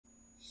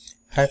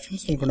Hi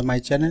friends, welcome to my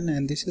channel,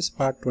 and this is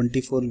part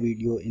 24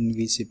 video in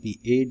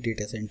VCP8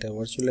 Data Center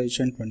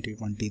Virtualization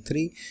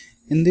 2023.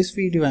 In this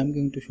video, I am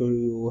going to show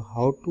you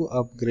how to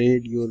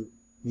upgrade your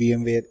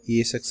VMware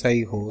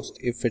ESXi host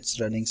if it's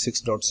running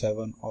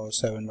 6.7 or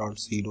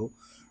 7.0 to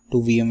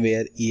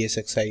VMware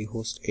ESXi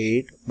host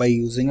 8 by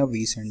using a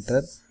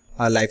vCenter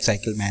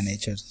lifecycle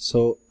manager.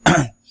 So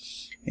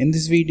in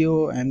this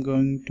video, I am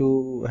going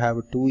to have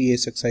two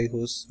ESXi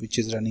hosts which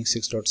is running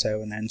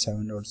 6.7 and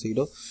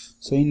 7.0.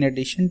 So in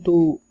addition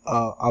to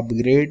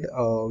upgrade,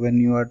 when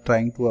you are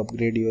trying to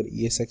upgrade your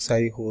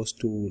ESXi host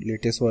to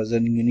latest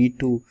version, you need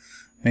to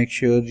make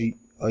sure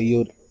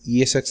your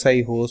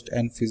ESXi host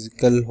and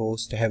physical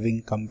host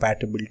having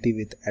compatibility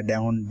with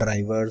add-on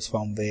drivers,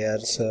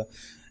 firmwares,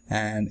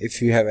 and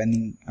if you have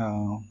any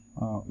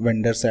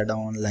vendors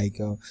add-on like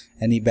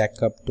any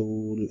backup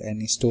tool,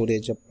 any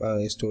storage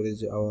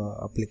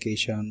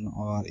application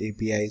or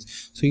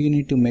APIs. So you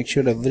need to make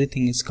sure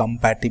everything is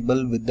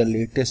compatible with the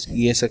latest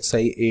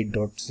ESXi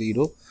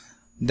 8.0,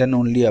 then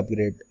only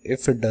upgrade.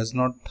 If it does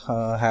not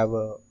have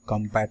a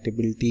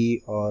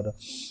compatibility or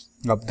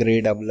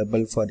upgrade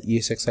available for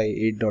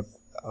ESXi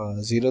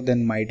 8.0,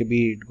 then might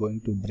be it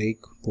going to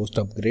break post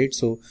upgrade.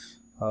 So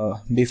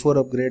before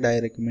upgrade, I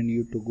recommend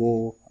you to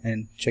go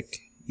and check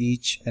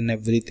each and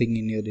everything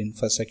in your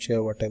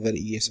infrastructure, whatever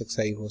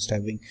ESXi host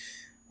having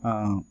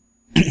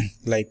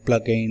like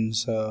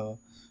plugins,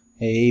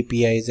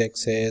 APIs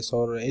access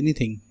or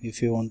anything.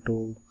 If you want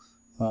to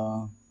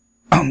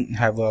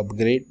have an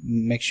upgrade,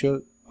 make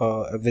sure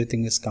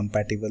everything is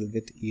compatible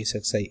with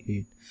ESXi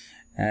 8.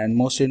 And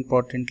most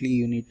importantly,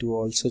 you need to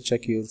also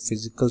check your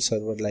physical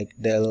server like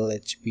Dell,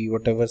 HP,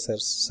 whatever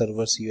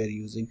servers you are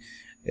using,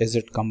 is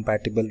it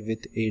compatible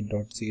with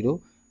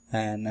 8.0,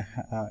 and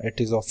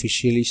it is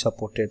officially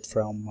supported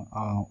from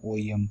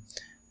OEM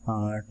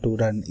to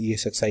run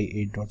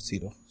ESXi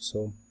 8.0.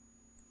 So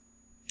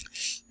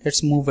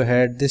let's move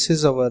ahead. This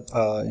is our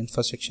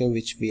infrastructure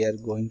which we are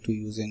going to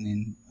use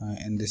in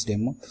this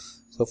demo.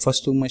 So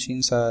first two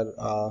machines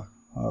are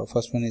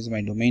first one is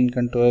my domain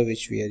controller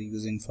which we are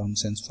using from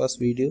since first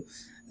video,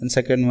 and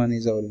second one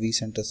is our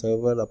vCenter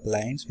server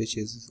appliance which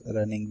is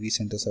running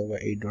vCenter server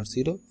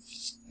 8.0,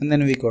 and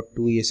then we got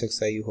two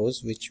ESXi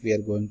hosts which we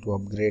are going to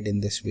upgrade in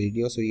this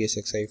video. So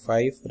ESXi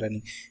 5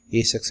 running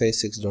ESXi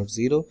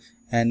 6.0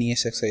 and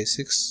ESXi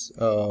 6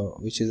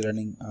 which is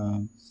running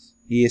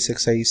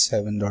ESXi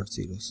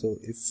 7.0. So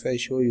if I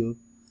show you,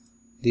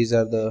 these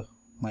are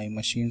my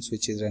machines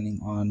which is running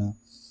on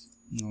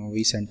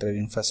vCenter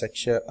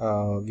infrastructure,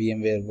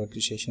 VMware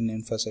virtualization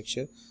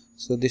infrastructure.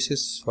 So this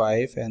is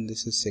 5 and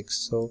this is 6.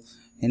 So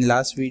in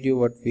last video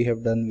what we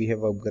have done, we have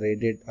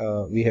upgraded,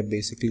 we have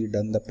basically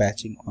done the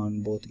patching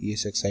on both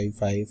ESXi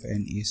 5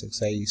 and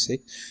ESXi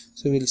 6.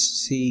 So we'll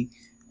see,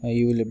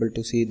 you will able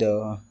to see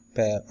the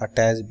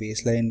attached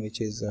baseline which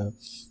is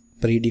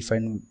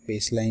predefined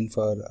baseline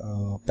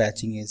for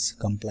patching is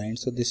compliant.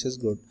 So this is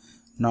good.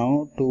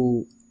 Now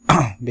to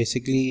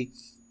basically,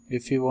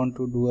 if you want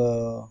to do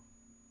a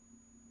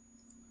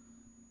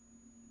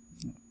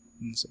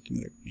second,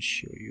 let me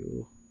show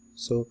you.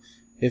 So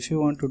if you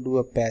want to do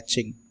a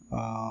patching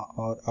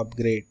or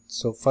upgrade,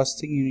 so first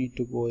thing you need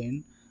to go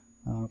in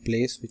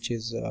place which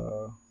is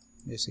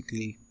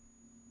basically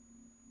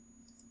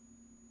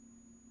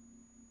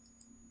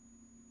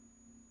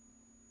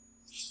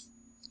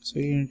so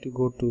you need to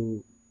go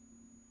to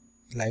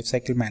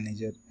lifecycle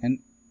manager, and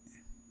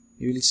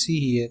you will see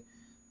here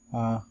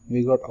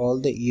we got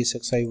all the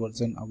ESXi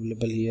version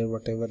available here.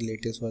 Whatever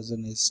latest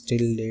version is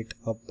still date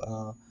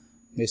up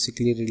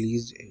basically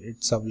released,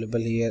 it's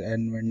available here,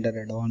 and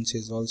vendor add-ons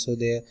is also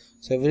there.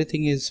 So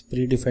everything is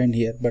predefined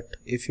here. But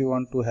if you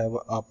want to have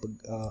a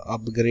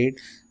upgrade,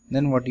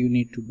 then what you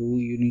need to do,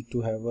 you need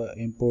to have a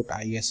import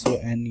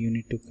ISO and you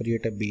need to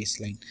create a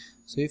baseline.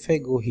 So if I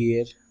go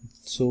here,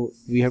 so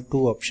we have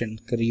two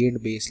options,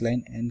 create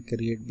baseline and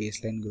create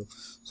baseline group.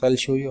 So I'll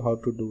show you how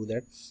to do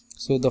that.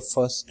 So the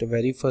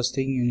very first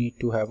thing, you need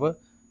to have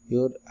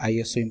your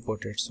ISO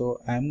imported.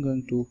 So I'm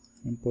going to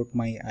import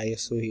my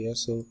ISO here.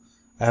 So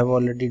I have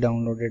already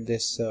downloaded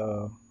this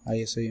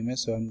ISO image,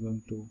 so I'm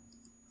going to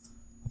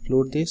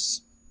upload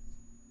this.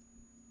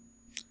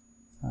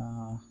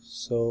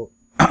 So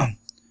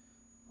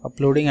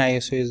uploading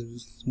ISO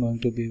is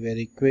going to be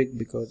very quick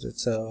because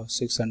it's a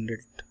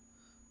 600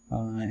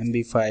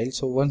 MB file.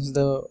 So once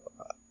the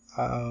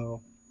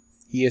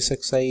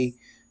ESXi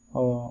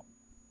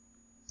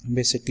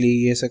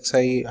basically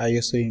ESXi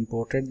ISO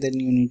imported,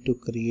 then you need to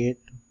create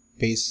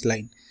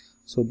baseline.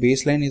 So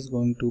baseline is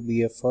going to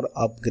be for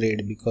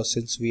upgrade, because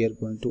since we are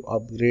going to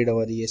upgrade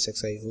our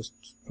ESXi host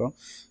from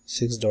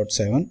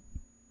 6.7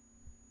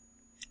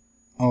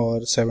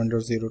 or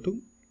 7.0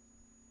 to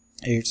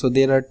 8. So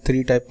there are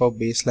three type of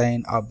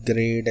baseline: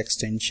 upgrade,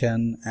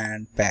 extension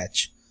and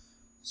patch.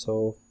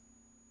 So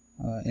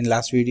in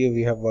last video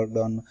we have worked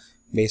on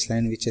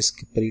baseline which is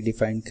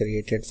predefined,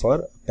 created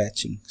for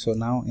patching. So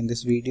now in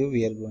this video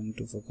we are going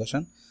to focus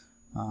on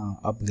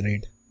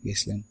upgrade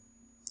baseline.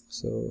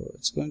 So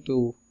it's going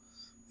to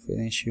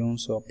finish soon,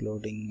 so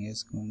uploading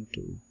is going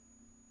to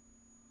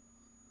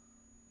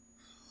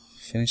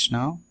finish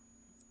now.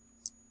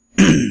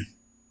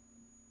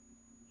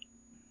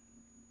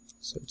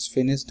 So it's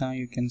finished now.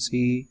 You can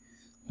see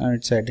now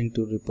it's adding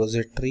to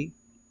repository,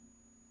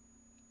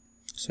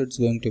 so it's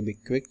going to be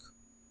quick.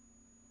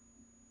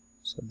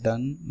 So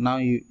done. Now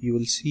you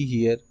will see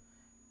here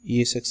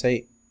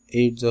ESXi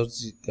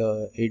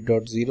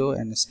 8.0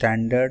 and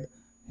standard,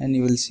 and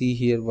you will see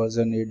here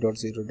version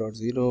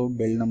 8.0.0,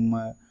 build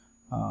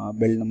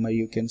number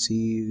you can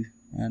see,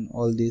 and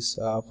all this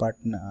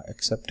partner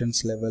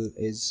acceptance level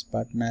is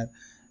partner,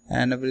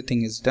 and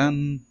everything is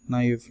done. Now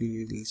you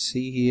will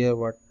see here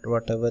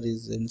whatever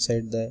is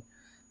inside that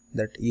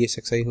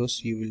ESXi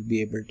host, you will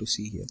be able to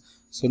see here.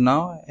 So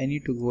now I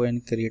need to go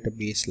and create a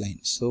baseline.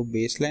 So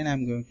baseline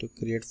I'm going to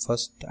create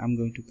first. I'm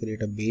going to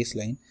create a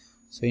baseline.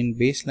 So in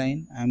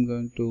baseline I'm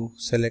going to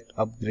select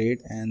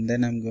upgrade, and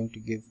then I'm going to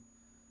give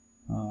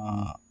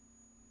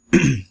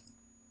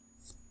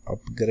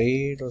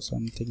upgrade or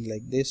something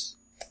like this,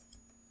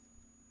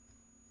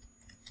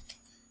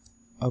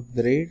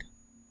 upgrade,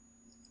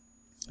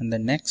 and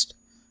then next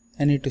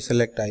I need to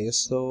select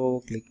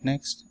ISO, click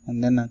next,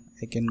 and then I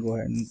can go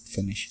ahead and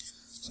finish.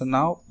 So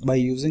now by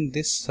using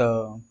this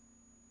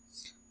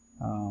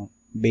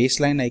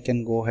baseline I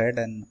can go ahead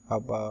and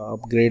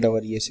upgrade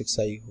our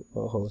ESXi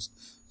host.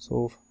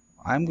 So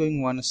I'm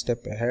going one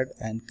step ahead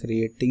and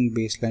creating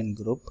baseline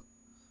group.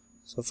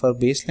 So for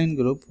baseline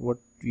group, what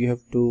you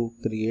have to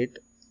create,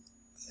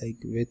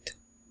 like with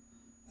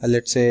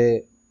let's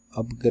say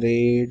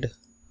upgrade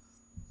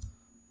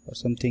or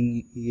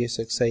something,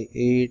 ESXi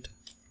 8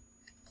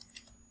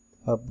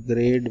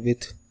 upgrade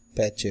with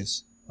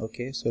patches.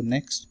 Okay, so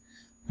next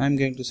I'm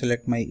going to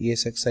select my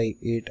ESXi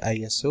 8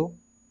 ISO,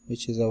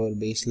 which is our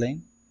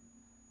baseline,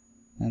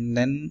 and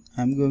then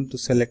I'm going to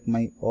select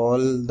my all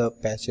the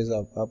patches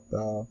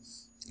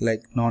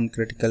like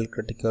non-critical,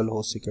 critical,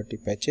 host security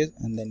patches,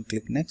 and then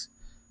click next.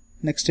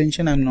 In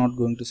extension I'm not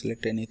going to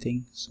select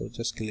anything, so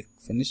just click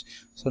finish.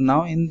 So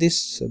now in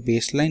this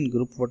baseline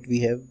group, what we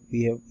have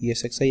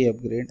ESXi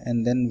upgrade,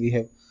 and then we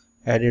have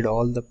added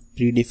all the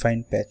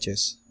predefined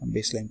patches,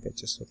 baseline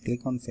patches. So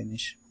click on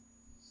finish.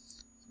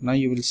 Now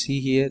you will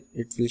see here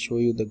it will show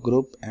you the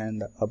group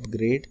and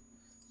upgrade.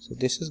 So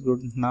this is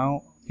good.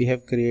 Now we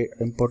have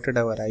imported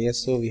our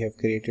ISO. We have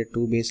created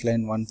two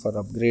baseline, one for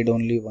upgrade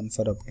only, one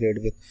for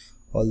upgrade with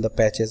all the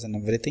patches and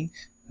everything.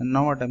 And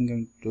now what I'm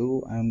going to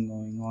do, I'm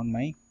going on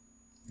my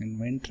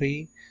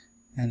inventory,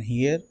 and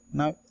here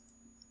now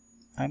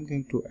I'm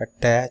going to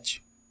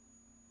attach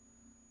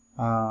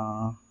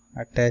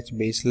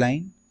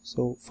baseline.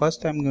 So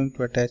first I'm going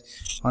to attach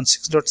on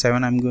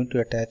 6.7, I'm going to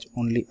attach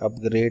only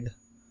upgrade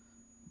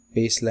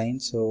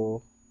baseline.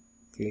 So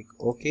click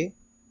OK,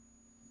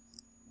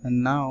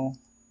 and now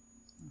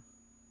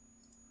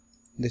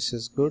this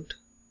is good.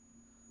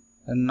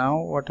 And now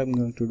what I'm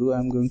going to do,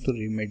 I'm going to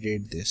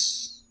remediate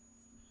this.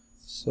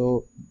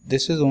 So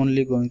this is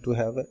only going to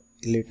have a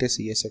latest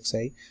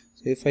ESXi.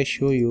 So if I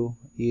show you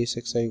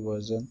ESXi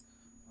version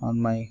on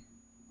my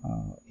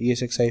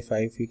ESXi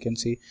 5, you can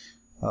see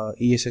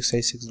ESXi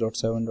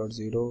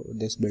 6.7.0,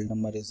 this build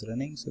number is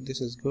running. So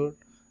this is good.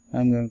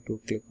 I'm going to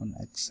click on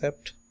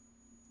accept,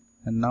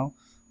 and now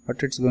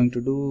what it's going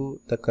to do,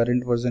 the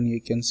current version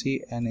you can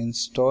see, and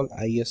install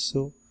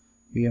ISO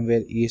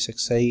VMware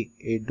ESXi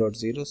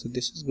 8.0. so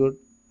this is good.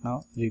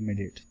 Now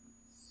remediate.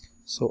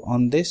 So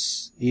on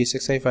this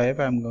ESXi 5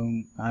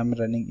 I'm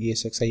running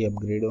ESXi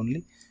upgrade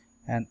only,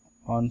 and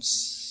on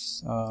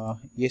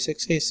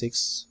ESXi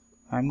 6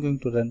 I'm going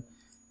to run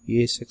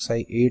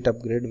ESXi 8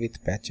 upgrade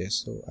with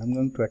patches. So I'm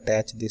going to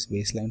attach this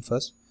baseline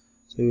first.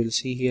 So you will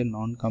see here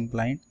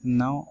non-compliant.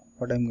 Now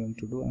what I'm going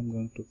to do, I'm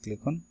going to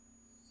click on.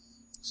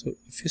 So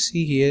if you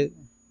see here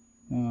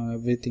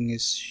everything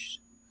is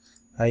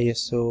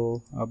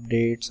ISO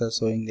updates are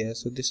showing there.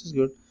 So this is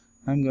good.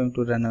 I'm going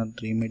to run a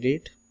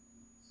remediate,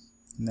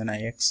 and then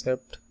I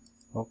accept.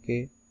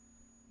 Okay,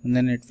 and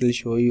then it will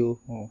show you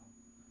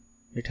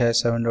it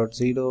has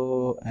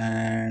 7.0,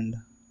 and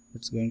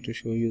it's going to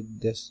show you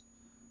this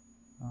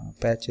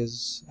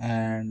patches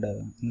and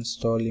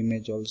install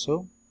image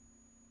also.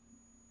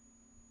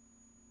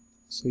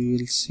 So you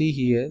will see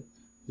here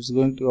it's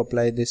going to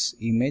apply this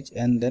image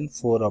and then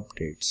 4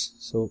 updates.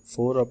 So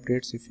 4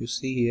 updates, if you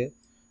see here,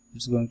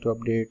 it's going to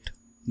update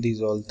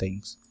these all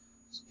things.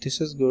 So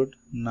this is good.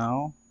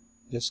 Now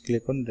just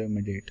click on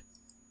remediate.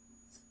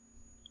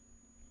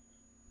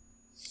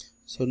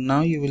 So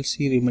now you will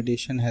see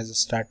remediation has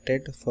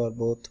started for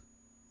both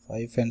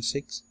 5 and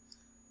 6.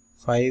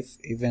 5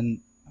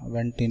 even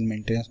went in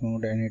maintenance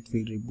mode and it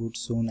will reboot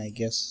soon. I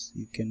guess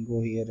you can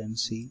go here and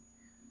see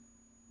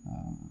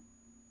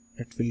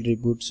it will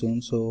reboot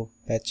soon. So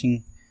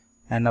patching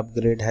and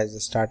upgrade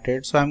has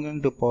started. So I'm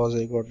going to pause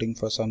recording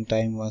for some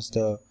time. Once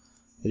the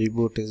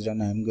reboot is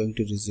done, I'm going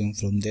to resume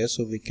from there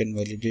so we can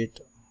validate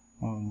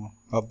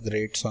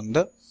upgrades on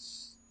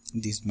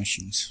these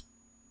machines.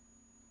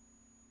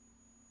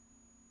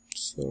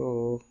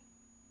 So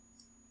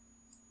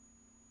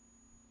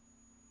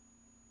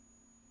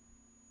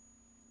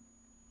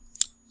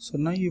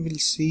now you will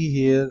see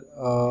here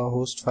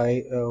host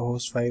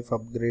 5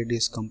 upgrade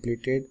is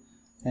completed,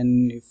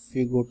 And if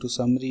you go to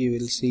summary, you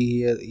will see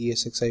here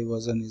ESXi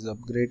version is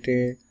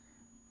upgraded,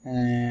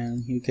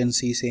 and you can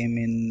see same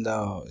in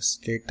the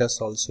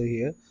status also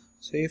here.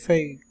 So if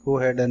I go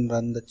ahead and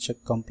run the check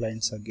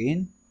compliance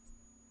again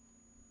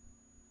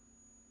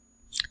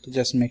to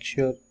just make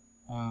sure,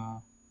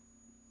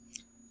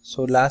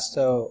 so last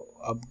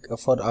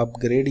for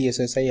upgrade,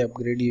 ESXi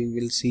upgrade, you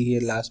will see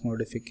here last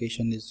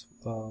modification is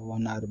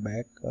 1 hour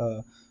back,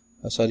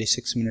 sorry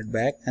 6 minutes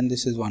back, and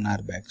this is 1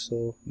 hour back.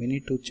 So we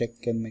need to check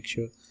and make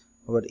sure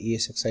our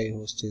ESXi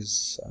host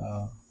is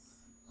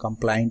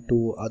compliant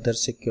to other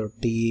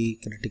security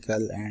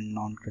critical and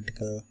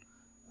non-critical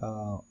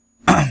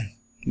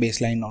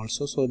baseline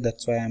also. So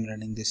that's why I'm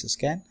running this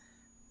scan.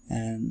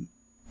 And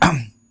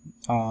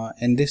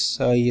in this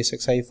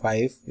ESXi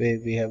 5 where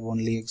we have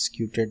only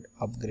executed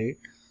upgrade,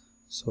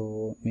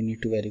 so we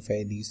need to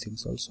verify these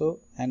things also,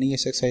 and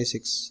ESXi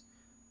 6.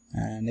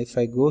 And if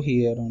I go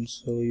here and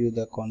show you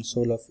the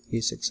console of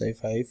ESXi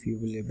 5, you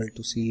will able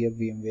to see here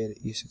VMware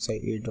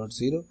ESXi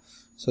 8.0.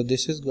 so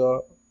this is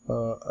got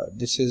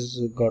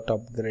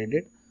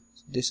upgraded,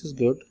 so this is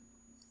good.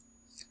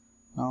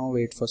 Now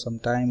wait for some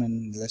time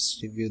and let's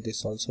review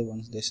this also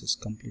once this is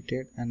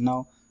completed. And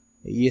now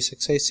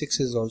ESXi 6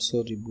 is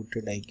also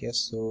rebooted, I guess.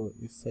 So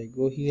if I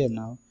go here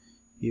now,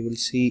 you will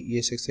see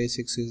ESXi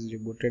 6 is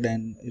rebooted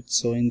and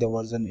it's showing the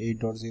version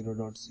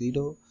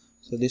 8.0.0.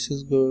 so this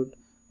is good.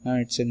 Now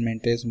it's in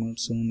maintenance mode.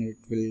 Soon it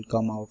will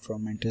come out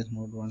from maintenance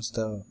mode once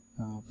the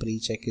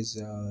pre-check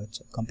is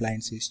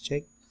compliance is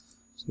checked.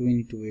 So we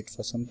need to wait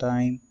for some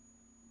time.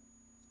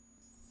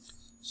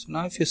 So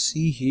now if you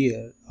see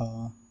here,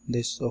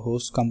 this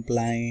host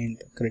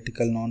compliant,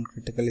 critical,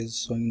 non-critical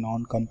is showing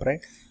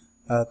non-compliant,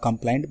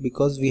 compliant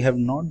because we have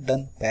not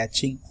done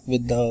patching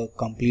with the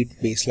complete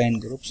baseline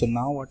group. So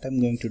now what I'm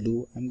going to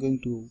do, I'm going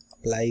to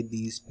apply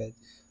these patch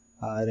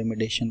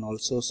remediation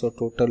also. So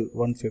total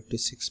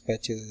 156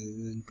 patches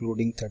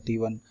including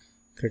 31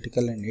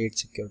 critical and 8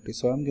 security.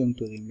 So I'm going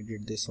to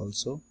remediate this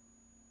also.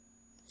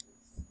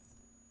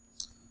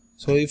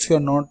 So if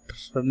you're not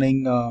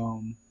running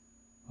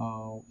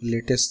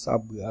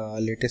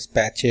latest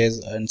patches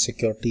and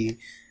security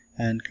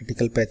and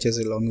critical patches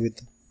along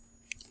with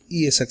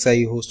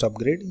ESXi host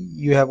upgrade,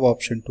 you have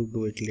option to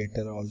do it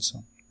later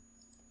also.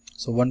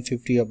 So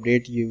 150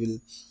 update,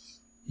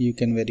 you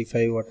can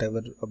verify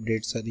whatever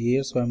updates are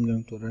here. So I'm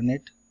going to run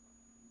it.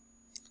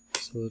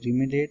 So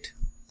remediate.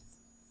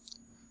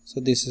 So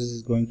this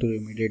is going to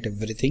remediate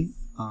everything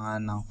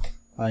now,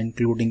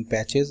 including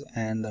patches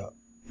and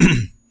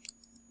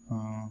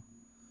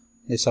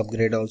this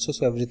upgrade also.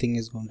 So everything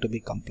is going to be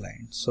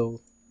compliant.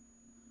 So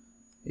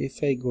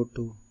if I go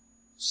to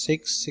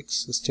 6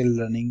 is still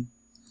running,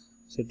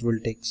 so it will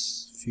take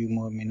few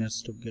more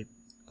minutes to get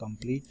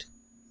complete.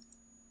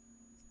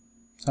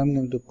 So I'm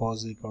going to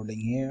pause recording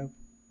here.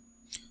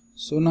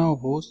 So now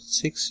host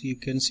 6, you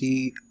can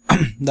see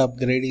the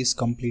upgrade is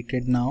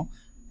completed now,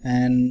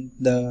 and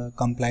the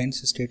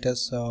compliance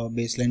status,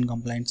 baseline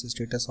compliance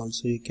status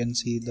also, you can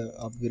see the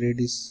upgrade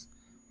is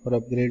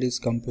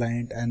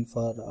compliant, and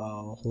for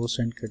host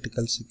and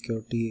critical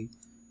security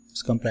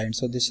is compliant.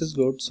 So this is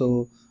good.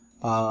 So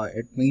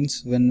it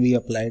means when we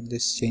applied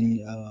this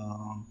change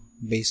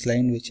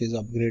baseline, which is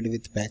upgrade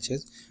with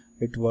patches,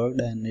 it worked,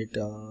 and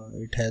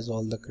it has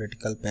all the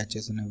critical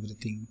patches and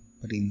everything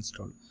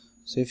reinstalled.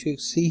 So if you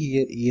see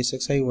here,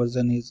 ESXi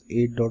version is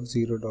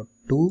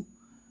 8.0.2,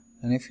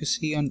 and if you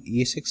see on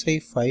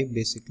ESXi 5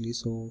 basically,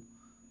 so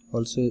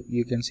also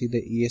you can see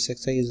the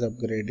ESXi is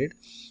upgraded.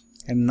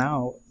 And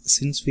now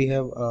since we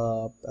have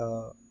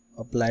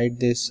applied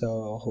this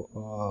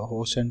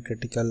host and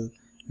critical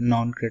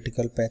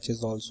non-critical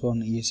patches also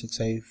on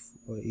ESXi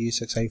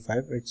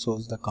 5, it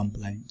shows the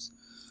compliance.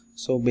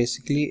 So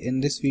basically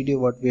in this video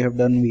what we have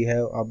done, we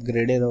have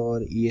upgraded our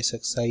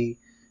ESXi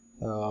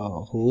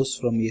host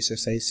from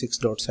ESXi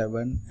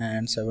 6.7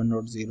 and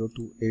 7.0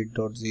 to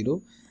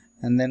 8.0,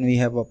 and then we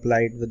have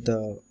applied with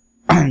the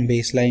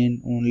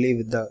baseline only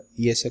with the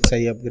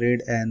ESXi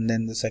upgrade, and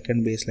then the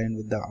second baseline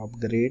with the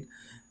upgrade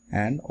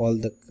and all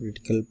the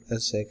critical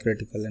and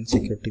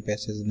security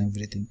patches and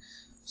everything.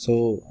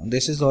 So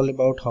this is all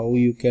about how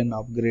you can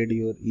upgrade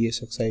your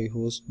ESXi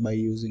host by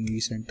using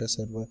vCenter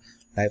server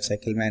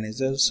lifecycle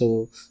manager.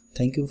 So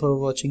thank you for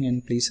watching,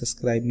 and please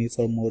subscribe me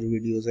for more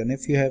videos. And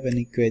if you have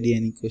any query,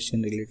 any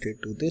question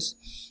related to this,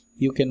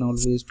 you can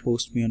always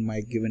post me on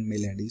my given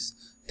mail IDs.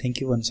 Thank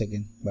you once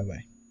again. Bye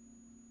bye.